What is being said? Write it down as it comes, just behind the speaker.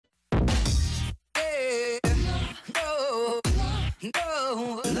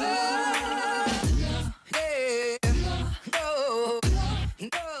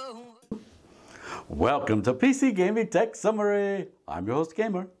Welcome to PC Gaming Tech Summary. I'm your host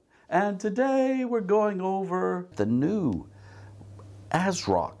Gamer, and today we're going over the new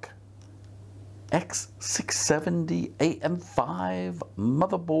ASROCK X670 AM5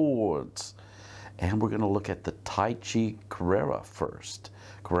 motherboards. And we're going to look at the Taichi Carrera first.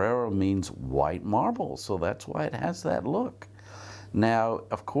 Carrera means white marble, so that's why it has that look. Now,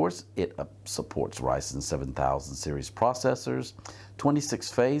 of course, it supports Ryzen 7000 series processors,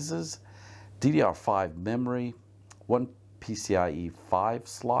 26 phases, DDR5 memory, one PCIe 5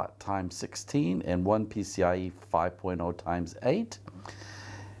 slot times 16, and one PCIe 5.0 times 8.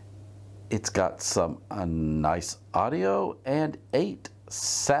 It's got some nice audio and 8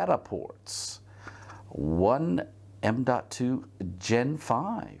 SATA ports, one M.2 Gen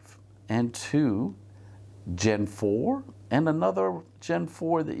 5 and 2 Gen 4, and another Gen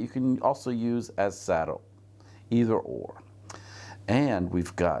 4 that you can also use as SATA, either or. And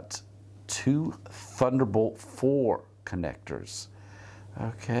we've got 2 Thunderbolt 4 connectors.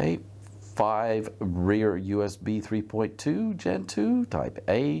 Okay, 5 rear USB 3.2 Gen 2 Type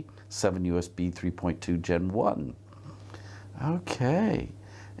A, 7 USB 3.2 Gen 1. Okay,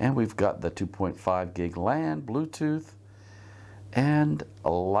 and we've got the 2.5 gig LAN, Bluetooth, and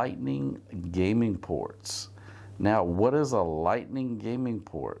Lightning gaming ports. Now, what is a Lightning gaming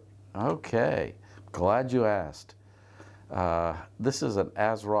port? Okay, glad you asked. This is an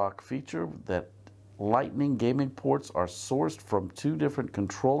ASROCK feature that Lightning gaming ports are sourced from 2 different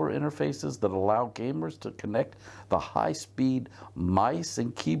controller interfaces that allow gamers to connect the high-speed mice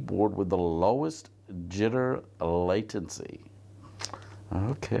and keyboard with the lowest jitter latency.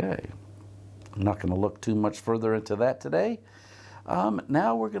 Okay, I'm not going to look too much further into that today.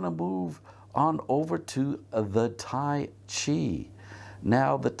 Now we're going to move on over to the Taichi.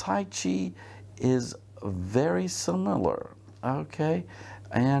 Now the Taichi is very similar, okay,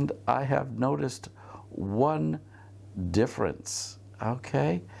 and I have noticed one difference,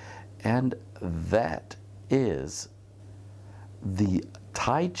 okay, and that is the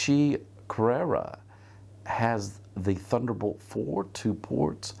Taichi Carrera has the Thunderbolt 4 2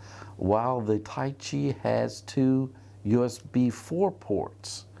 ports, while the Taichi has 2 USB 4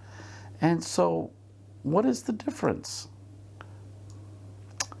 ports. And so, what is the difference?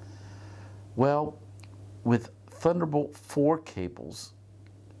 Well, with Thunderbolt 4 cables,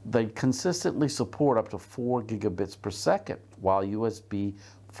 they consistently support up to 4 gigabits per second, while USB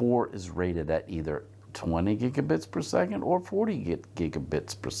 4 is rated at either 20 gigabits per second or 40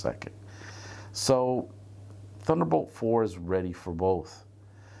 gigabits per second. So Thunderbolt 4 is ready for both.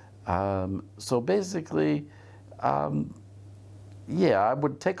 So basically, yeah, I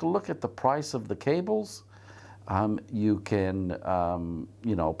would take a look at the price of the cables. You can,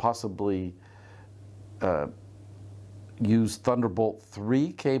 you know, possibly use Thunderbolt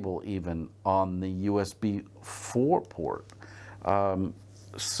 3 cable even on the USB 4 port.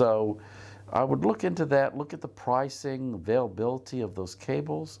 So I would look into that, look at the pricing, availability of those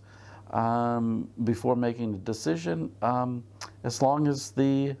cables before making a decision, as long as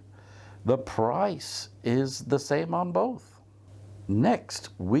the price is the same on both. Next,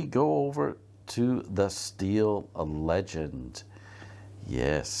 we go over to the Steel Legend.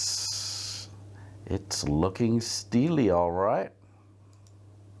 Yes, it's looking steely, all right.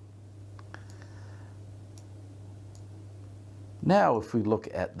 Now, if we look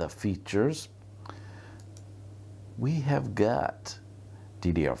at the features, we have got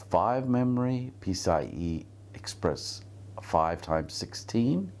DDR5 memory, PCIe Express 5 times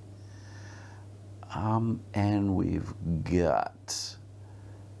 16, and we've got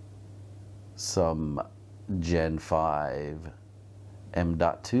some Gen 5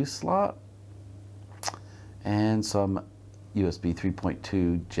 M.2 slot and some USB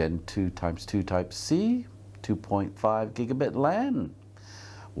 3.2 Gen 2 times 2 Type C, 2.5 gigabit LAN,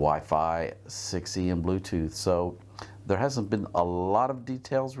 Wi-Fi 6E, and Bluetooth. So there hasn't been a lot of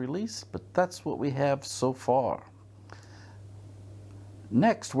details released, but that's what we have so far.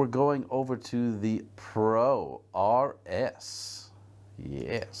 Next, we're going over to the Pro RS.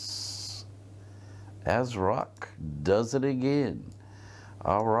 Yes, ASROCK does it again.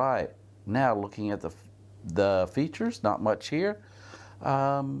 All right, now looking at the features, not much here.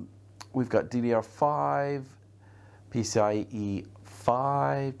 We've got DDR5, PCIe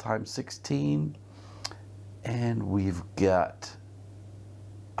 5 times 16, and we've got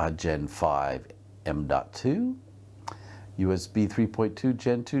a Gen 5 M.2, USB 3.2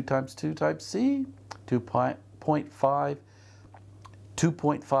 Gen 2 times 2 Type C, 2.5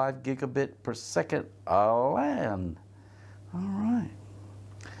 gigabit per second LAN. All right.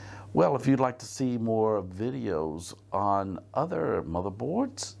 Well, if you'd like to see more videos on other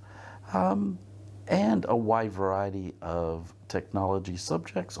motherboards, and a wide variety of technology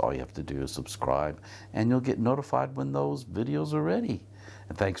subjects. All you have to do is subscribe, and you'll get notified when those videos are ready.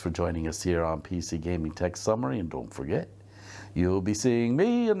 And thanks for joining us here on PC Gaming Tech Summary, and don't forget, you'll be seeing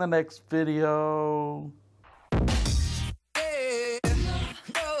me in the next video.